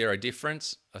absolutely zero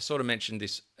difference. I sort of mentioned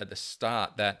this at the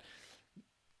start, that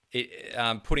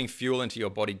putting fuel into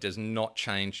your body does not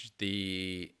change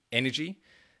the energy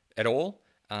at all.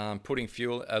 Putting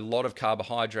a lot of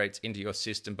carbohydrates into your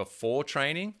system before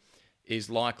training is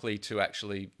likely to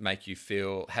actually make you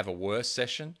have a worse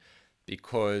session,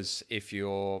 because if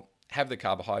you have the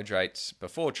carbohydrates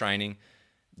before training,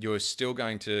 you're still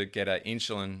going to get an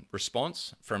insulin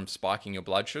response from spiking your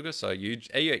blood sugar. So you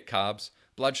eat carbs,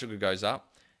 blood sugar goes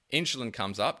up, insulin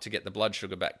comes up to get the blood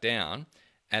sugar back down,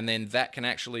 and then that can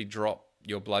actually drop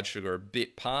your blood sugar a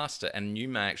bit past it, and you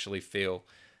may actually feel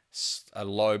a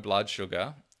low blood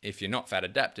sugar. If you're not fat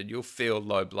adapted, you'll feel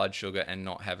low blood sugar and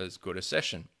not have as good a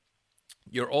session.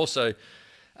 You're also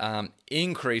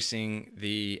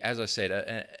increasing as I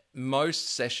said, most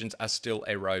sessions are still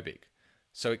aerobic.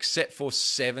 So except for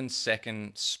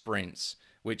 7-second sprints,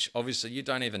 which obviously you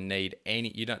don't even need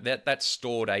any, that's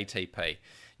stored ATP.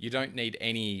 You don't need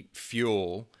any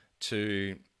fuel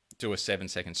to do a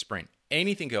 7-second sprint.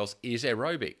 Anything else is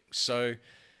aerobic. So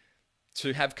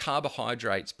to have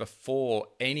carbohydrates before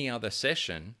any other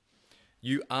session,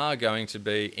 you are going to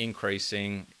be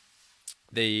increasing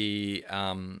the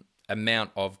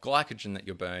amount of glycogen that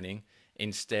you're burning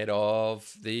instead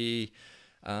of the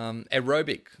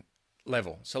aerobic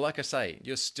level. So like I say,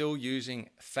 you're still using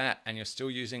fat and you're still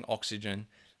using oxygen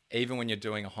even when you're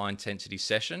doing a high intensity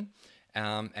session.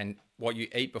 And what you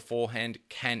eat beforehand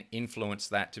can influence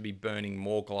that to be burning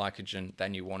more glycogen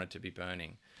than you want it to be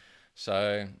burning.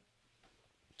 So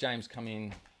James come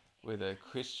in with a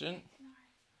question.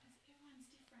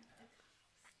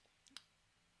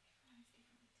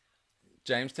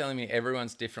 James telling me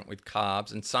everyone's different with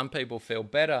carbs, and some people feel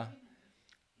better,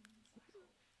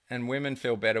 and women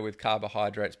feel better with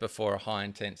carbohydrates before a high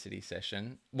intensity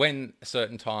session when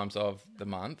certain times of the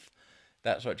month.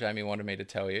 That's what Jamie wanted me to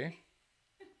tell you.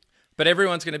 But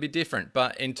everyone's going to be different.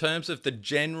 But in terms of the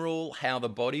general, how the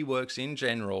body works in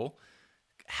general,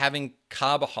 having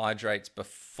carbohydrates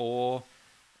before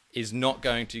is not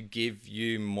going to give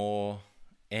you more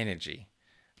energy,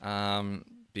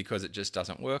 because it just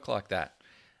doesn't work like that.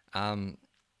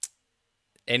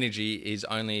 Energy is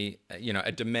only,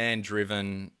 a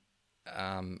demand-driven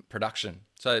production.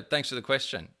 So thanks for the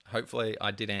question. Hopefully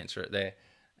I did answer it there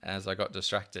as I got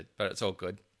distracted, but it's all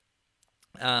good.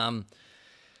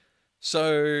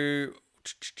 So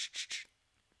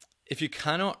if you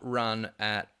cannot run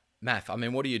at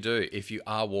MAF, what do you do if you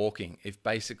are walking? If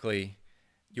basically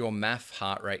your MAF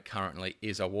heart rate currently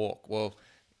is a walk. Well,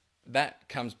 that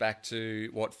comes back to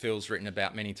what Phil's written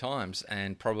about many times,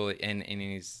 and probably in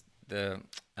his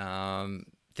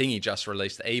thing he just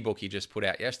released, the ebook he just put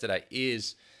out yesterday,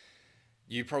 is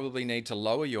you probably need to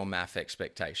lower your MAF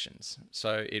expectations.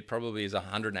 So it probably is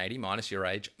 180 minus your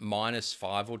age, minus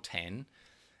 5 or 10.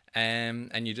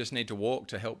 And you just need to walk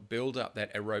to help build up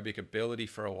that aerobic ability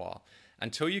for a while.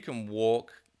 Until you can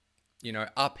walk,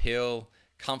 uphill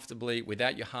comfortably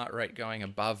without your heart rate going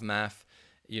above MAF,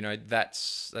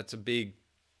 that's a big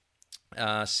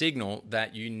signal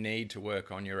that you need to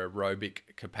work on your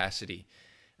aerobic capacity.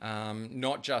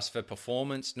 Not just for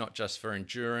performance, not just for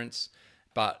endurance,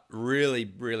 but really,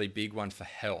 really big one for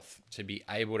health, to be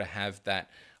able to have that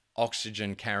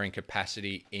oxygen carrying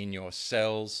capacity in your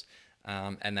cells,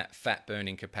 and that fat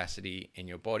burning capacity in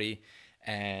your body.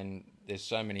 And there's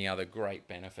so many other great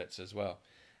benefits as well.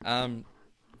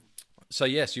 So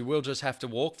yes, you will just have to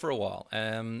walk for a while.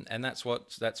 And that's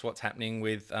what's happening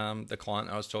with the client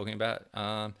I was talking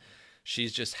about.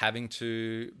 She's just having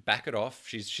to back it off.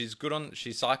 She's good on,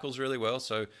 she cycles really well.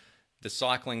 So the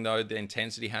cycling though, the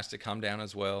intensity has to come down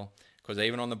as well, because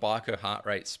even on the bike, her heart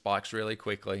rate spikes really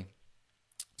quickly.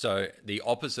 So the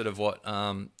opposite of what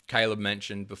Caleb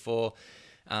mentioned before,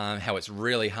 how it's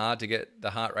really hard to get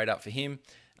the heart rate up for him.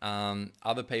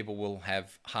 Other people will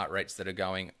have heart rates that are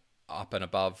going up and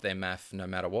above their MAF no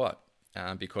matter what,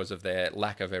 because of their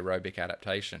lack of aerobic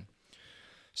adaptation.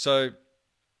 So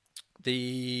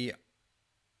the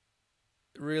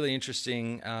really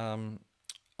interesting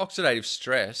oxidative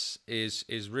stress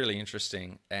is really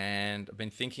interesting, and I've been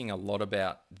thinking a lot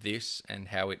about this and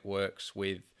how it works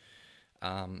with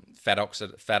fat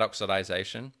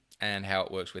oxidation, and how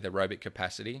it works with aerobic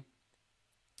capacity,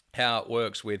 how it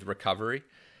works with recovery.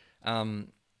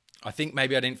 I think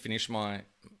maybe I didn't finish my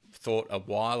thought a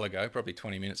while ago, probably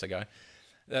 20 minutes ago.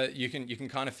 You can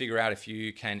kind of figure out if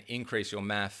you can increase your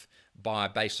MAF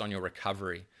based on your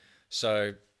recovery.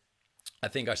 So I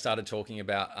think I started talking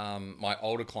about my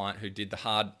older client who did the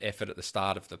hard effort at the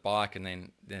start of the bike,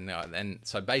 and then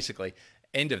so basically,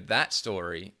 end of that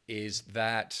story is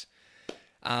that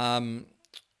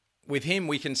with him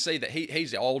we can see that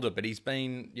he's older, but he's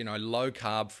been low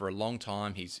carb for a long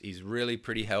time. He's really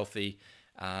pretty healthy,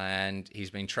 and he's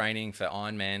been training for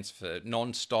Ironmans for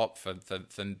non-stop for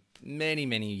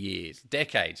many years,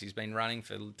 decades. He's been running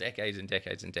for decades and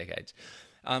decades and decades.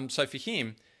 So for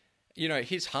him,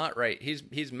 his heart rate, his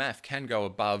MAF can go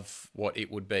above what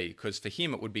it would be, because for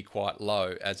him it would be quite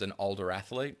low as an older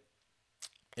athlete.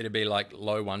 It'd be like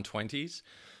low 120s.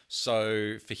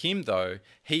 So for him though,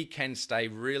 he can stay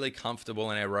really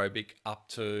comfortable in aerobic up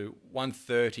to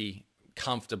 130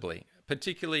 comfortably,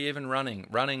 particularly even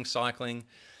running, cycling.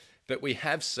 But we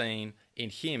have seen in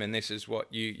him, and this is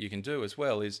what you can do as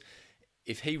well, is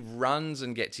if he runs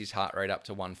and gets his heart rate up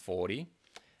to 140,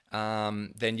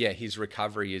 then yeah, his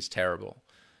recovery is terrible.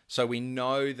 So we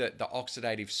know that the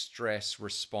oxidative stress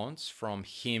response from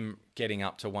him getting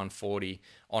up to 140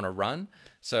 on a run,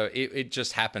 so it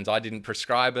just happens. I didn't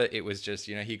prescribe it. It was just,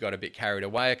 he got a bit carried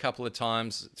away a couple of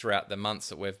times throughout the months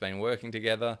that we've been working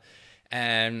together,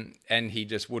 and he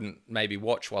just wouldn't maybe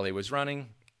watch while he was running,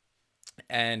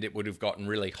 and it would have gotten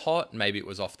really hot. Maybe it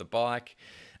was off the bike.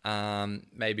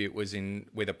 Maybe it was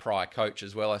with a prior coach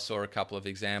as well. I saw a couple of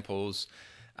examples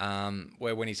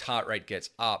where when his heart rate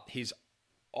gets up, his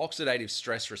oxidative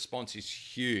stress response is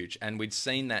huge, and we've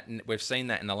seen that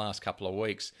in the last couple of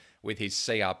weeks with his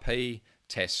CRP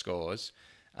test scores,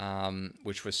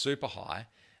 which were super high.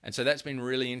 And so that's been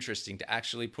really interesting to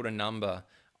actually put a number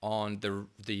on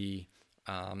the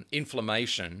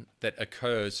inflammation that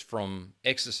occurs from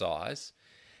exercise.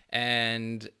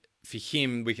 And for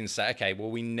him, we can say, okay, well,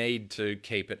 we need to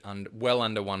keep it well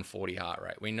under 140 heart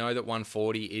rate. We know that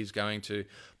 140 is going to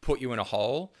put you in a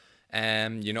hole,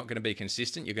 and you're not going to be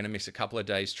consistent. You're going to miss a couple of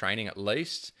days training at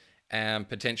least, and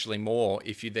potentially more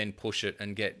if you then push it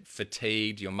and get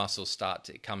fatigued. Your muscles start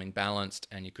to come imbalanced,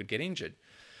 and you could get injured.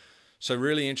 So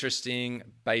really interesting,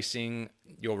 basing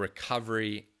your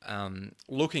recovery,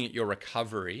 looking at your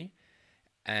recovery,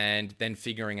 and then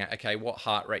figuring out, okay, what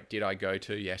heart rate did I go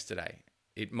to yesterday?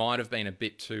 It might have been a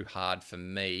bit too hard for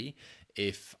me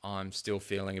if I'm still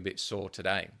feeling a bit sore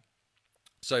today.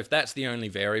 So if that's the only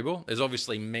variable, there's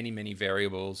obviously many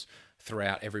variables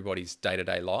throughout everybody's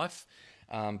day-to-day life,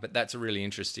 but that's a really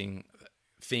interesting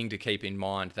thing to keep in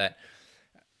mind, that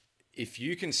if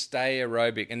you can stay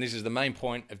aerobic, and this is the main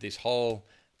point of this whole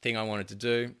thing I wanted to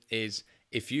do, is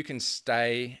if you can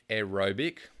stay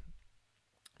aerobic,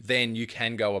 then you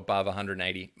can go above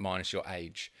 180 minus your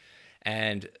age.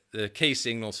 And the key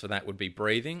signals for that would be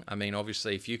breathing. I mean,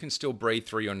 obviously, if you can still breathe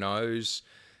through your nose,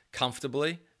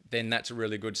 comfortably, then that's a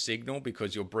really good signal,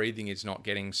 because your breathing is not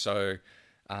getting so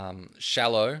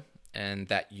shallow, and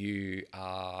that you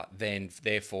are then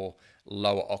therefore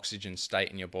lower oxygen state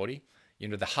in your body. You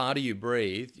know, the harder you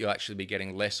breathe, you'll actually be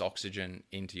getting less oxygen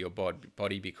into your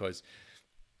body, because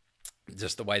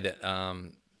just the way that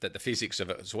that the physics of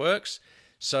it works.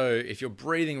 So if you're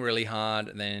breathing really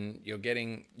hard, then you're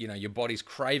getting, you know, your body's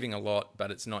craving a lot, but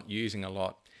it's not using a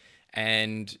lot,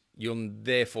 and you'll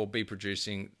therefore be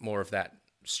producing more of that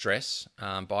stress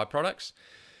byproducts.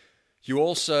 You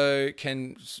also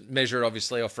can measure it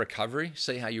obviously off recovery,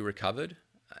 see how you recovered.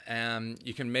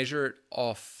 You can measure it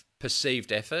off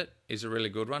perceived effort, is a really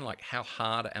good one. Like, how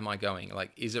hard am I going?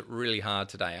 Like, is it really hard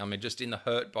today? I mean, just in the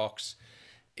hurt box,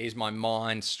 is my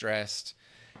mind stressed?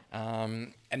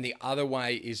 And the other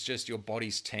way is just your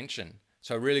body's tension.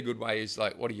 So a really good way is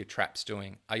like, what are your traps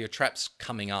doing? Are your traps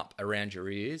coming up around your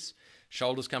ears?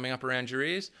 Shoulders coming up around your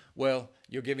ears? Well,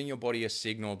 you're giving your body a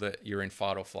signal that you're in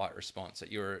fight or flight response,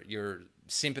 that your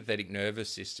sympathetic nervous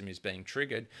system is being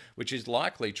triggered, which is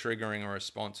likely triggering a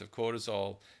response of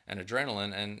cortisol and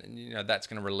adrenaline, and you know that's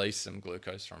going to release some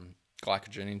glucose from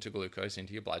glycogen into glucose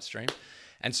into your bloodstream.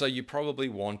 And so you probably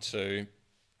want to,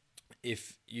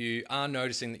 if you are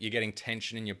noticing that you're getting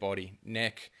tension in your body,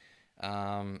 neck,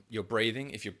 your breathing,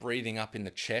 if you're breathing up in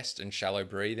the chest and shallow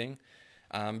breathing,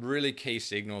 really key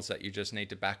signals that you just need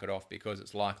to back it off, because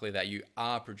it's likely that you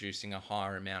are producing a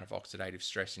higher amount of oxidative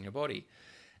stress in your body.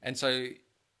 And so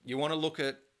you want to look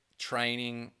at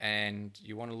training, and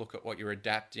you want to look at what you're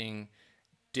adapting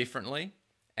differently,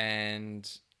 and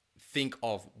think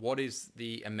of what is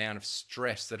the amount of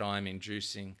stress that I'm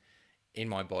inducing in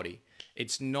my body.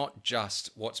 It's not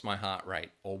just what's my heart rate,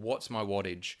 or what's my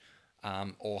wattage,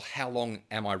 or how long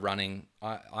am I running.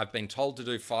 I've been told to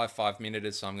do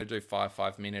 5-5-minuters, so I'm going to do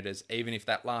 5-5-minuters, even if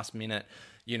that last minute,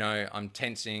 you know, I'm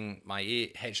tensing my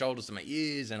head, shoulders to my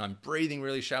ears, and I'm breathing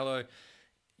really shallow.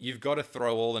 You've got to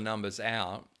throw all the numbers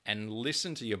out and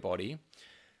listen to your body.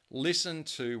 Listen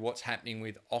to what's happening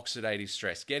with oxidative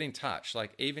stress. Get in touch.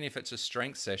 Like, even if it's a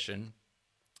strength session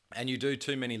and you do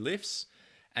too many lifts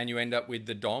and you end up with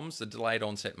the DOMS, the delayed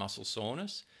onset muscle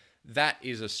soreness, that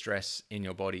is a stress in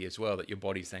your body as well that your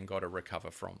body's then got to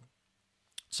recover from.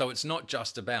 So it's not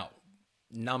just about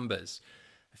numbers.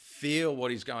 Feel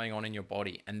what is going on in your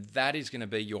body, and that is going to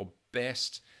be your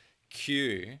best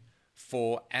cue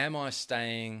for, am I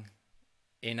staying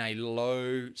in a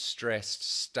low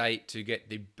stressed state to get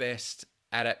the best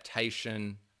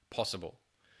adaptation possible?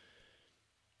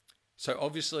 So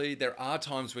obviously there are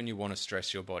times when you want to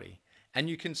stress your body, and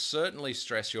you can certainly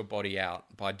stress your body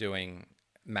out by doing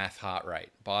MAF heart rate,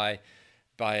 by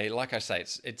like I say,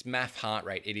 it's MAF heart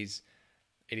rate. It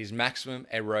is maximum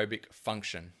aerobic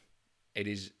function. It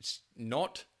is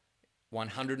not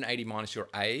 180 minus your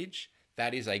age.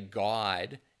 That is a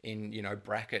guide in, you know,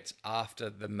 brackets after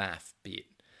the MAF bit.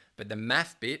 But the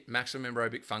MAF bit, maximum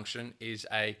aerobic function, is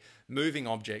a moving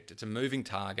object. It's a moving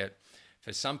target.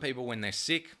 For some people, when they're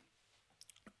sick,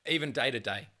 even day to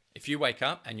day, if you wake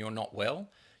up and you're not well,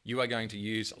 you are going to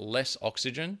use less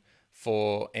oxygen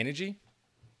for energy.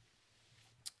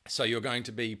 So you're going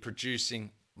to be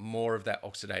producing more of that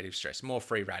oxidative stress, more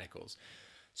free radicals.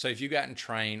 So if you go out and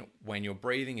train when your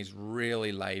breathing is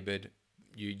really labored,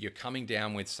 you're coming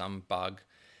down with some bug,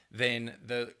 then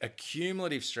the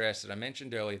accumulative stress that I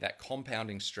mentioned earlier, that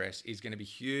compounding stress, is going to be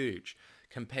huge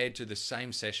compared to the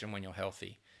same session when you're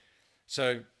healthy.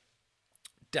 So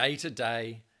day to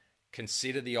day,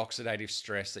 consider the oxidative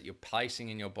stress that you're placing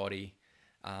in your body,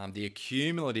 the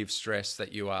accumulative stress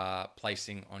that you are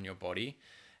placing on your body,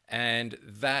 and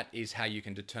that is how you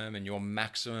can determine your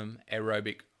maximum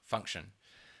aerobic function.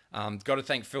 Got to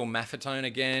thank Phil Maffetone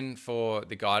again for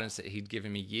the guidance that he'd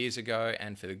given me years ago,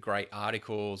 and for the great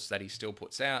articles that he still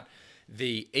puts out.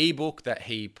 The ebook that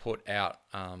he put out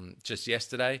just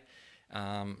yesterday,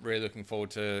 really looking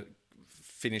forward to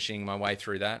finishing my way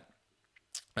through that.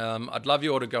 I'd love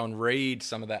you all to go and read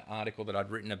some of that article that I'd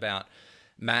written about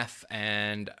MAF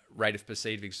and rate of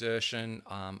perceived exertion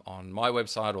on my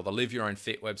website, or the Live Your Own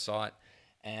Fit website.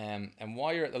 And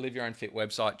while you're at the Live Your Own Fit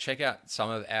website, check out some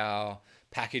of our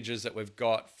packages that we've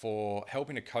got for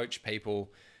helping to coach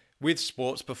people with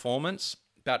sports performance,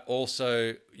 but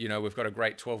also, you know, we've got a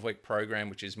great 12-week program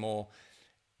which is more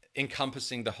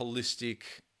encompassing the holistic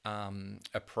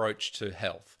approach to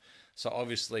health. So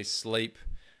obviously sleep,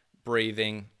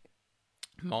 breathing,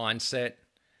 mindset,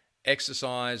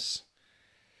 exercise,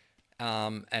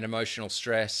 and emotional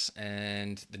stress,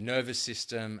 and the nervous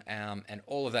system, and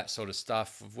all of that sort of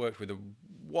stuff. I've worked with a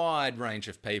wide range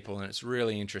of people, and it's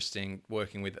really interesting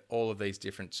working with all of these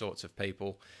different sorts of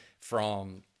people,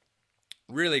 from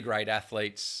really great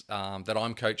athletes that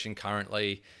I'm coaching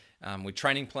currently with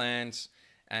training plans,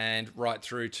 and right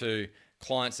through to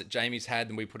clients that Jamie's had.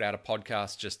 And we put out a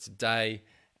podcast just today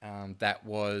that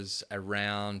was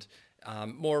around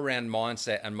more around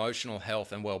mindset, emotional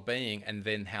health and well-being, and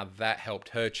then how that helped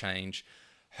her change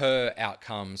her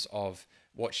outcomes of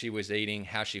what she was eating,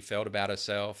 how she felt about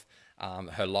herself,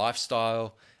 her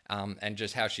lifestyle, and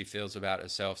just how she feels about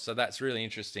herself. So that's really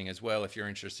interesting as well. If you're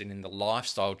interested in the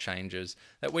lifestyle changes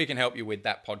that we can help you with,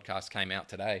 that podcast came out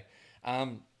today.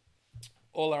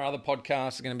 All our other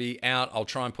podcasts are going to be out. I'll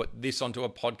try and put this onto a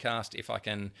podcast if I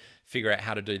can figure out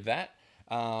how to do that.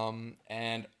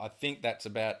 And I think that's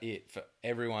about it for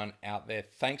everyone out there.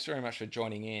 Thanks very much for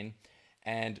joining in,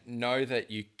 and know that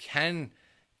you can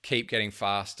keep getting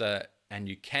faster and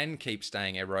you can keep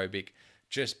staying aerobic.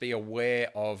 Just be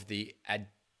aware of the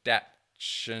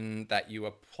adaptation that you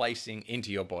are placing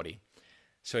into your body.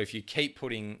 So if you keep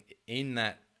putting in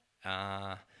that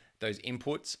those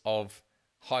inputs of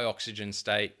high oxygen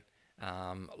state,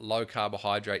 low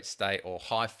carbohydrate state, or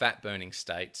high fat burning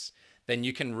states, then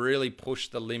you can really push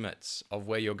the limits of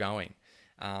where you're going.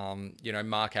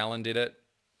 Mark Allen did it,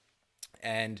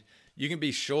 and you can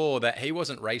be sure that he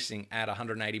wasn't racing at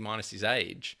 180 minus his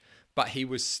age, but he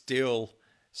was still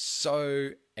so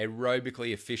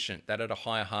aerobically efficient that at a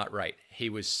higher heart rate, he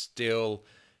was still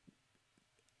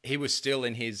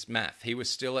in his MAF. He was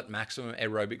still at maximum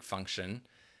aerobic function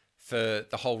for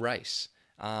the whole race.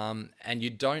 And you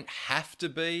don't have to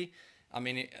be. I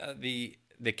mean, the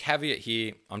caveat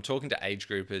here, I'm talking to age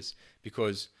groupers,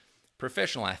 because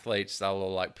professional athletes,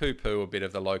 they'll like poo-poo a bit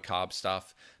of the low-carb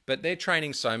stuff, but they're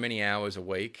training so many hours a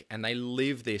week and they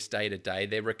live this day to day.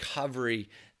 Their recovery,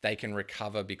 they can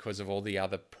recover because of all the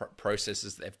other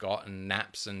processes they've got, and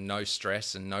naps and no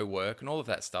stress and no work and all of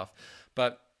that stuff.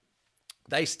 But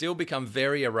they still become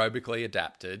very aerobically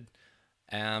adapted,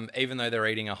 even though they're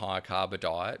eating a higher carb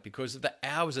diet, because of the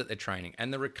hours that they're training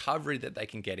and the recovery that they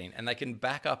can get in, and they can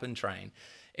back up and train.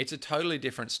 It's a totally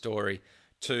different story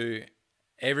to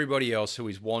everybody else who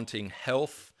is wanting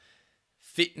health,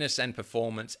 fitness, and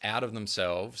performance out of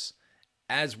themselves,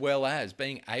 as well as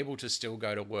being able to still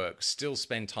go to work, still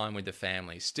spend time with the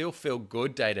family, still feel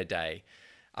good day to day.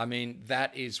 I mean,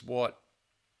 that is what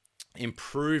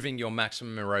improving your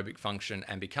maximum aerobic function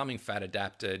and becoming fat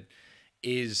adapted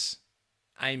is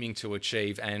aiming to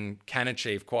achieve, and can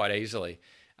achieve quite easily.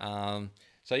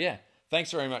 So yeah, thanks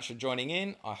very much for joining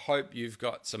in. I hope you've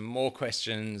got some more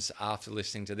questions after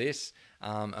listening to this,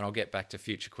 and I'll get back to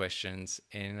future questions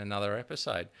in another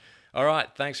episode. All right,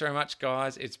 thanks very much,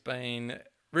 guys. It's been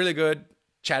really good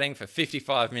chatting for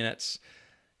 55 minutes.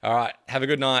 All right, have a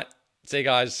good night. See you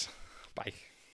guys. Bye.